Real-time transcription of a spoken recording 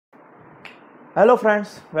Hello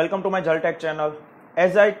friends, welcome to my Zaltech channel.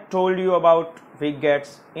 As I told you about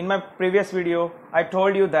widgets in my previous video, I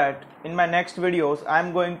told you that in my next videos I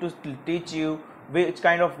am going to teach you which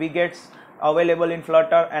kind of widgets available in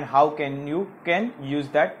Flutter and how you can use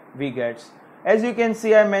that widgets. As you can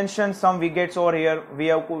see, I mentioned some widgets over here. We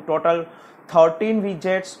have total 13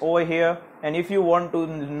 widgets over here, and if you want to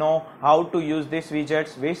know how to use these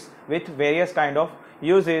widgets with various kind of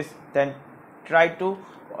uses, then try to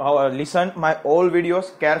listen my old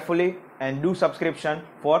videos carefully and do subscription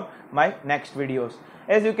for my next videos.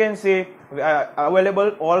 As you can see,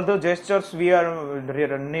 available all the gestures we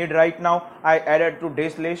are need right now. I added to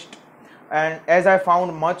this list, and as I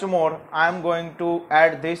found much more, I am going to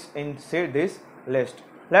add this in this list.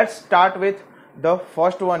 Let's start with the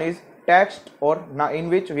first one is text, or in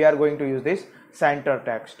which we are going to use this center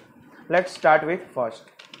text. Let's start with first.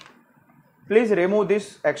 Please remove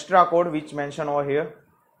this extra code which mentioned over here.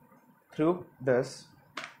 Through this,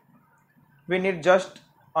 we need just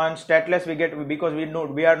on stateless widget because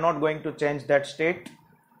we are not going to change that state.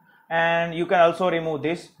 And you can also remove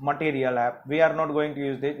this material app. We are not going to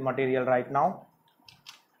use this material right now.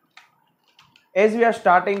 As we are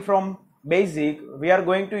starting from basic, we are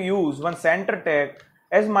going to use one center tag.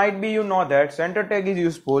 As might be you know that center tag is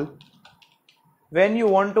useful when you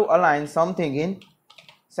want to align something in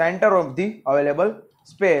center of the available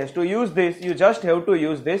space. To use this, you just have to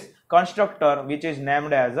use this constructor which is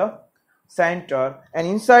named as a center, and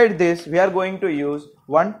inside this we are going to use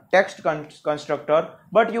one text constructor,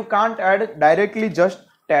 but you can't add directly just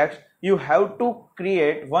text. You have to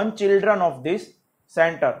create one children of this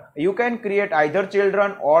center. You can create either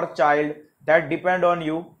children or child, that depend on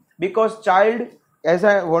you, because child, as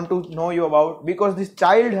I want to know you about, because this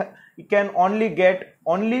child can only get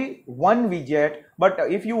only one widget, but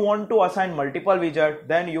if you want to assign multiple widgets,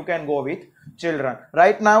 then you can go with children.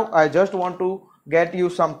 Right now I just want to get you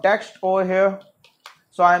some text over here,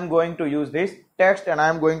 so I am going to use this text and I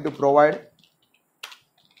am going to provide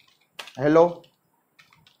hello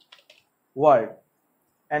world,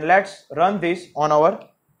 and let's run this on our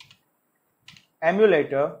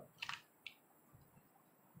emulator.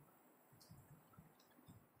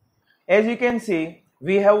 As you can see,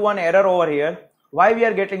 we have one error over here. Why we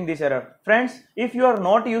are getting this error? Friends, if you are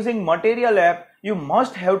not using material app, you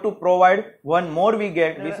must have to provide one more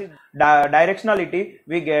widget. This is directionality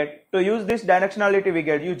widget. To use this directionality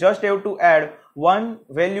widget, you just have to add one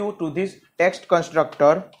value to this text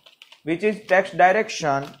constructor, which is text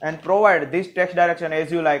direction, and provide this text direction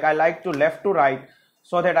as you like. I like to left to right,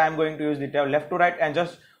 so that I am going to use the left to right and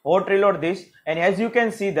just hot reload this. And as you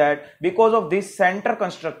can see that because of this center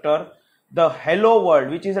constructor, the hello world,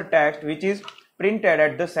 which is a text which is printed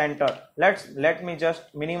at the center. Let me just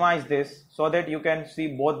minimize this so that you can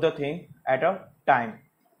see both the thing at a time.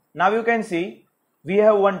 Now you can see we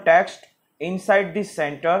have one text inside the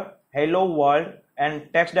center, hello world, and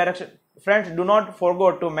text direction. Friends, do not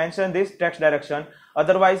forget to mention this text direction,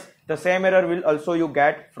 otherwise the same error will also you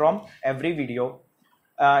get from every video.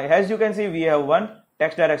 As you can see, we have one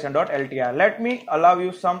text direction.ltr. Let me allow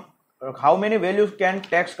you some how many values can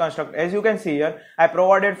text construct. As you can see here, I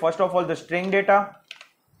provided first of all the string data.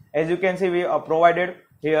 As you can see, we provided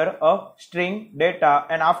here a string data,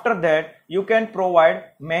 and after that you can provide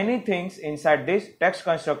many things inside this text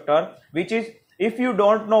constructor, which is, if you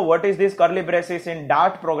don't know what is this curly braces in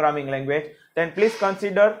Dart programming language, then please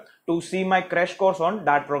consider to see my crash course on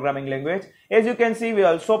Dart programming language. As you can see, we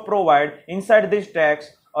also provide inside this text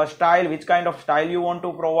a style, which kind of style you want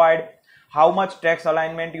to provide, how much text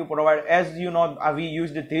alignment you provide. As you know, we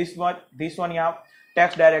used this one you have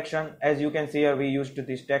text direction. As you can see here, we used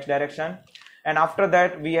this text direction, and after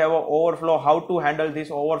that we have an overflow, how to handle this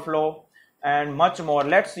overflow and much more.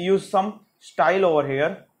 Let's use some style over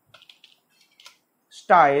here,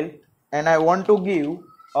 style, and I want to give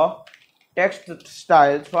a text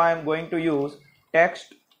style, so I am going to use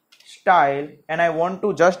text style, and I want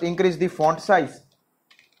to just increase the font size,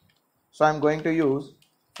 so I am going to use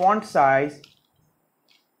font size.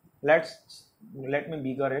 Let me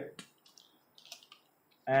bigger it,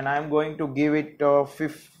 and I am going to give it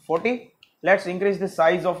 40. Let's increase the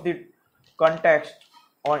size of the context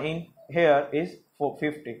on in here is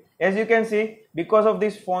 50. As you can see, because of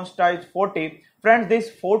this font size 40, friends, this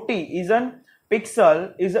 40 is an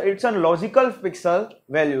pixel, it's a logical pixel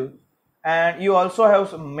value, and you also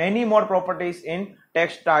have many more properties in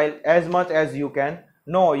text style. As much as you can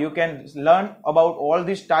know, you can learn about all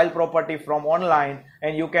this style property from online,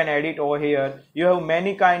 and you can edit over here. You have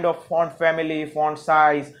many kind of font family, font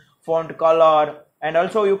size, font color, and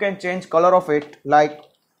also you can change color of it. Like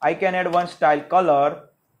I can add one style color,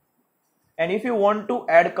 and if you want to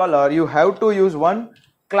add color, you have to use one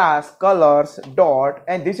class colors dot,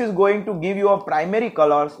 and this is going to give you a primary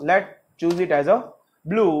colors. Let's choose it as a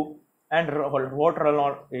blue and what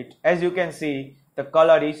run it. As you can see, the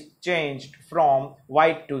color is changed from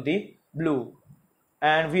white to the blue.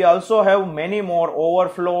 And we also have many more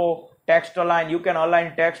overflow, text align. You can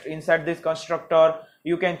align text inside this constructor.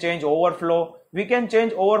 You can change overflow. We can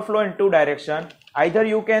change overflow in two directions. Either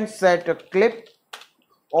you can set a clip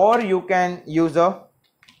or you can use a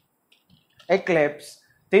eclipse.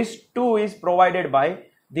 This too is provided by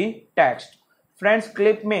the text. Friends,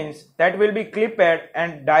 clip means that will be clipped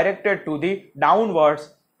and directed to the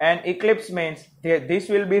downwards, and eclipse means that this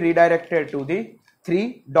will be redirected to the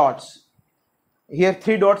three dots. Here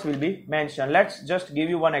three dots will be mentioned. Let's just give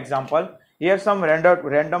you one example. Here some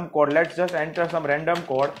random code. Let's just enter some random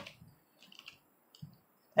code.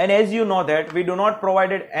 And as you know that we do not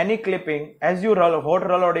provided any clipping. As you hot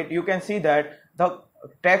reload it, you can see that the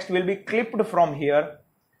text will be clipped from here.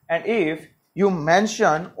 And if you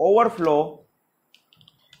mention overflow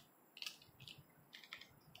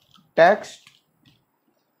text,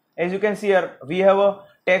 as you can see here, we have a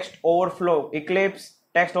text overflow eclipse,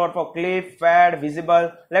 text overflow clip, fad,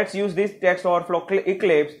 visible. Let's use this text overflow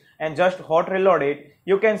eclipse and just hot reload it.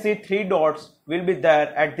 You can see three dots will be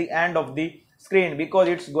there at the end of the screen because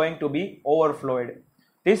it's going to be overflowed.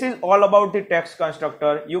 This is all about the text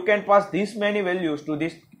constructor. You can pass this many values to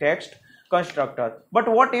this text constructor. But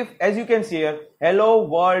what if, as you can see here, hello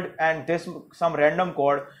world and this some random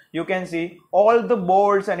code, you can see all the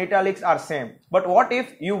bolds and italics are same. But what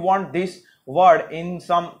if you want this word in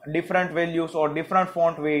some different values or different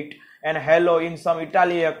font weight and hello in some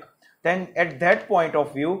italic? Then at that point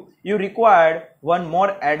of view, you required one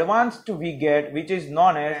more advanced widget which is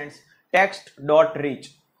known as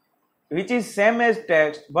Text.rich, which is same as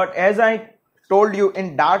text, but as I told you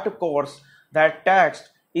in Dart course that text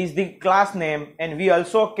is the class name, and we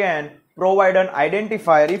also can provide an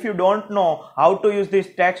identifier. If you don't know how to use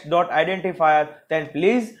this text.identifier, then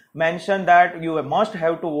please mention that. You must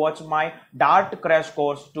have to watch my Dart crash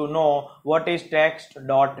course to know what is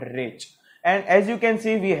text.rich. And as you can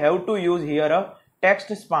see, we have to use here a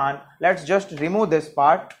TextSpan. Let's just remove this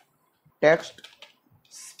part.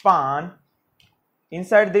 TextSpan.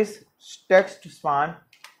 Inside this TextSpan,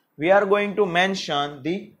 we are going to mention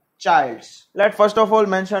the childs. Let's first of all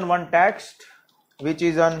mention one text which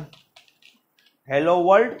is on hello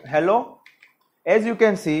world, hello. As you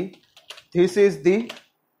can see, this is the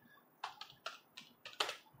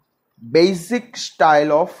basic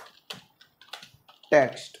style of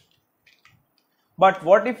text. But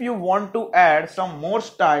what if you want to add some more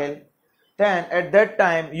style? Then at that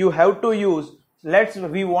time you have to use,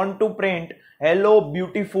 we want to print hello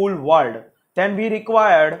beautiful world. Then we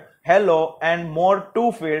required hello and more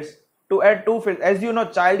two fields. To add two fields, as you know,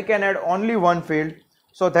 child can add only one field.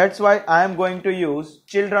 So that's why I am going to use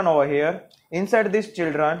children over here. Inside this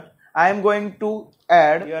children, I am going to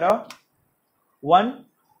add here a one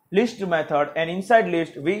list method, and inside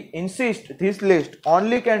list we insist this list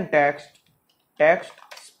only can text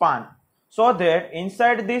span, so that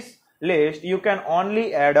inside this list you can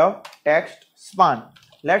only add a text span.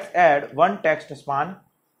 Let's add one text span.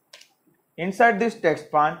 Inside this text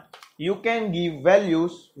span, you can give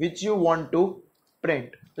values which you want to print.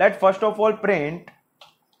 Let's first of all print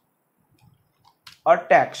a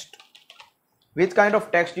text. Which kind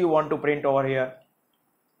of text you want to print over here?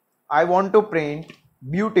 I want to print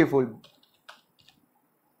beautiful.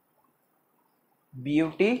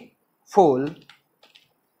 Beautiful.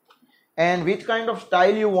 And which kind of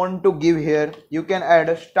style you want to give here? You can add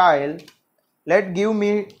a style. Let give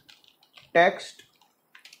me text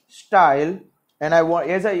style, and I want,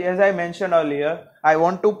 as I mentioned earlier, I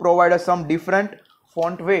want to provide some different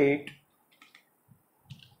font weight.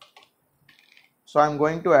 So I'm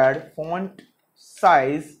going to add font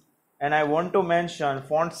size, and I want to mention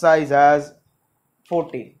font size as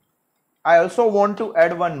 14. I also want to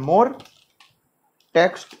add one more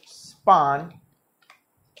text span.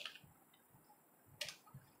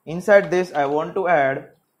 Inside this I want to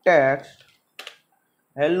add text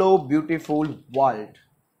hello beautiful world,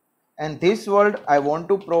 and this world I want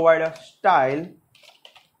to provide a style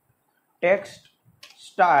text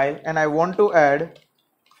style, and I want to add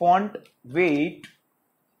font weight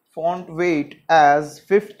as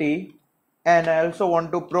 50, and I also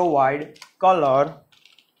want to provide colors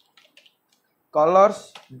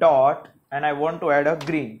dot, and I want to add a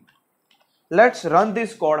green. Let's run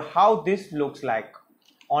this code how this looks like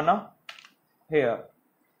on a here.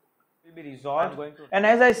 Will be resolved. And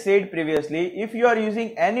as I said previously, if you are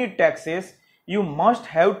using any texts, you must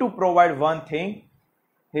have to provide one thing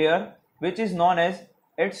here, which is known as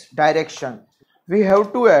its direction. We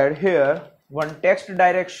have to add here one text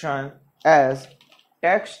direction as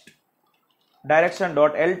text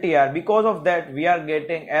direction.ltr. Because of that we are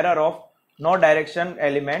getting error of no direction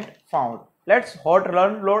element found. Let's hot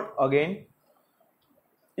run load again.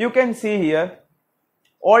 You can see here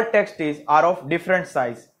all text are of different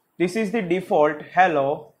size. This is the default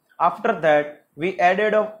hello. After that we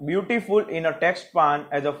added a beautiful in a TextSpan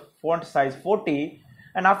as a font size 40,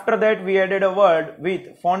 and after that we added a word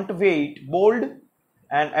with font weight bold,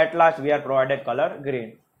 and at last we are provided color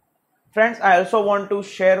green. Friends, I also want to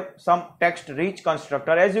share some text-rich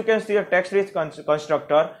constructor. As you can see, a text-rich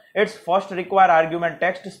constructor, its first require argument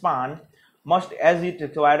TextSpan must as it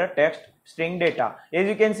require a text string data. As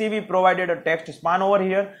you can see, we provided a TextSpan over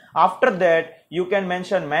here. After that, you can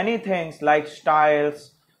mention many things like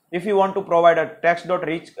styles. If you want to provide a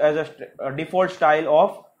text.rich as a default style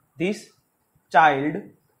of this child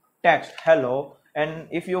text hello, and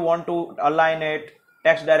if you want to align it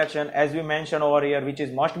text direction as we mentioned over here, which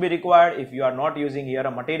is must be required if you are not using here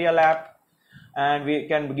a material app, and we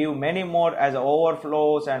can give many more as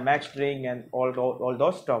overflows and max string and all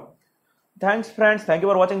those stuff. Thanks friends, thank you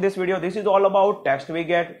for watching this video. This is all about text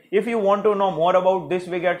widget. If you want to know more about this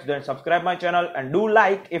widgets, then subscribe my channel and do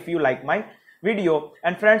like if you like my video.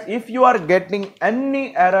 And friends, if you are getting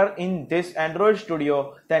any error in this Android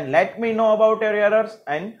Studio, then let me know about your errors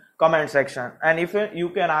in comment section, and if you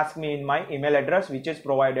can ask me in my email address which is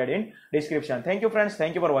provided in description. Thank you friends,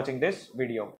 thank you for watching this video.